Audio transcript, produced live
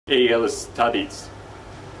ALS studies.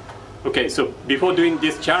 Okay, so before doing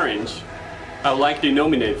this challenge, I would like to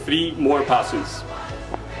nominate 3 more persons.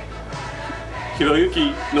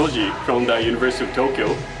 Hiroyuki Noji from the University of Tokyo,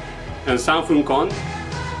 and Sunghoon Kwon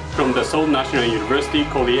from the Seoul National University,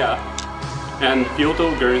 Korea, and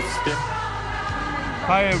Kyoto Girls.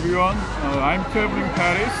 Hi everyone, I'm traveling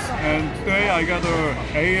Paris, and today I got a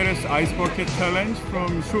ALS Ice Bucket Challenge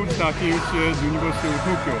from Shoji Takeuchi at University of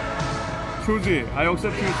Tokyo. Shoji, I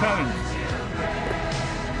accept your challenge.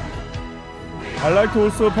 I'd like to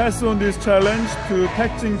also pass on this challenge to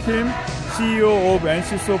Taek-jin Kim, CEO of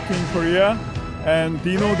NCSoft in Korea, and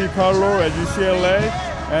Dino Di Carlo at UCLA,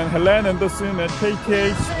 and Helen Anderson at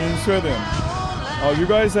KKH in Sweden. You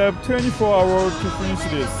guys have 24 hours to finish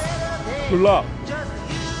this. Good luck!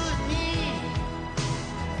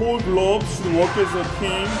 Whole globe should work as a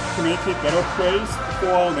team to make it better place for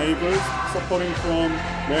our neighbors suffering from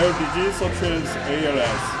rare disease such as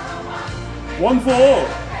ALS. One for all!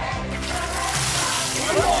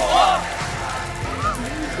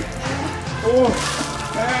 Oh,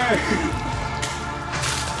 hey.